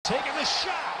taking the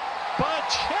shot.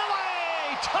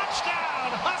 Baccelli,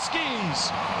 touchdown, Huskies,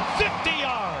 50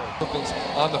 yards.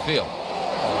 On the field.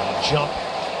 Jump,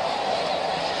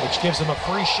 which gives him a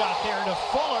free shot there to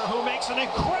Fuller, who makes an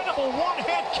incredible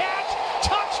one-hand catch,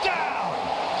 touchdown.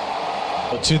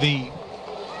 To the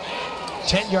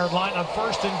 10-yard line on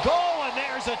 1st and goal, and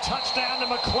there's a touchdown to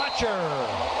McCletcher.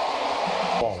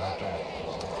 Ball right there.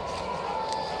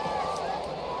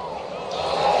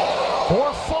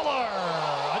 For Fuller,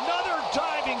 another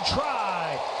diving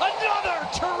try, another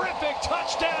terrific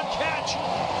touchdown catch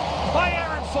by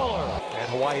Aaron Fuller. And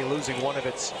Hawaii losing one of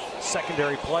its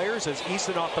secondary players as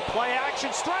Eason off the play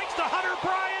action strikes to Hunter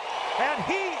Bryant, and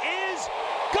he is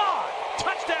gone.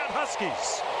 Touchdown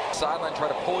Huskies. Sideline, try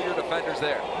to pull your defenders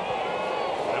there.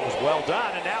 That was well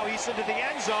done, and now Eason to the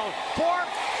end zone for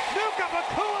Nuka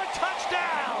Bakua,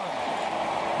 touchdown.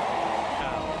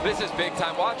 This is big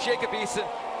time. Watch Jacob Eason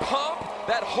pump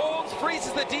that holds,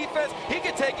 freezes the defense. He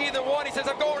can take either one. He says,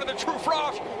 I'm going to the True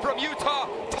Frosh from Utah.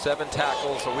 7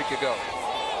 tackles a week ago.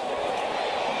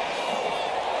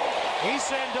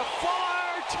 Eason to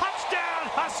Fuller, touchdown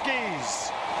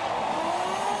Huskies.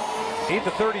 Need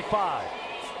the 35.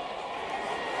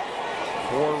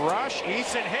 For rush,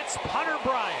 Eason hits Hunter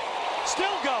Bryant.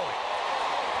 Still going.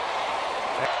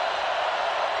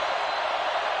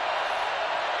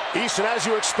 Eason, as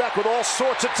you expect, with all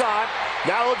sorts of time.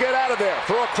 Now he'll get out of there.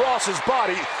 Throw across his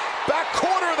body. Back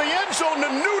corner of the end zone to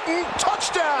Newton.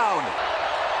 Touchdown!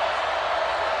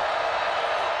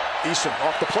 Eason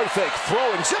off the play fake.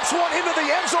 Throwing. Zips one into the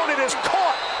end zone. It is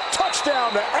caught.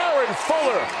 Touchdown to Aaron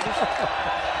Fuller.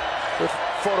 With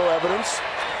photo evidence.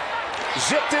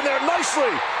 Zipped in there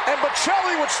nicely. And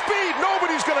Baccelli with speed.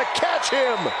 Nobody's going to catch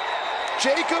him.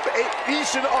 Jacob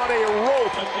Eason on a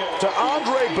rope to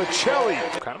Andre Baccelli.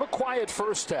 Kind of a quiet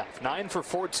first half. 9 for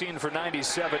 14 for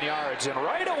 97 yards. And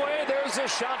right away, there's a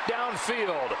shot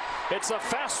downfield. It's a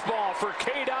fastball for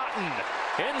Cade Otton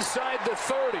inside the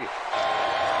 30.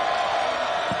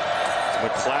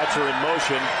 McClatcher in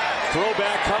motion.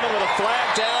 Throwback coming with a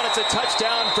flag down. It's a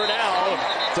touchdown for now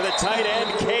to the tight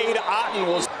end, Cade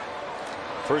Otton.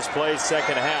 First play,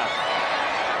 second half.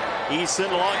 Eason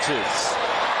launches.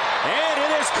 And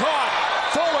it is caught.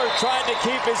 Fuller tried to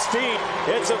keep his feet.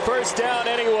 It's a first down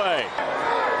anyway.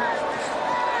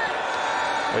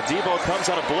 Adebo comes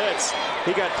on a blitz.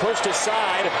 He got pushed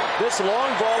aside. This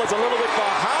long ball is a little bit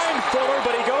behind Fuller,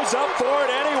 but he goes up for it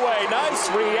anyway.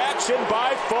 Nice reaction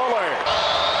by Fuller.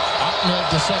 Otton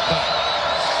to setback.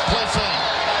 Play fake.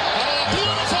 And a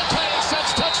beautiful pass.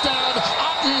 That's touchdown.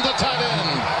 Otton, the tight end.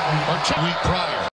 Weak cross.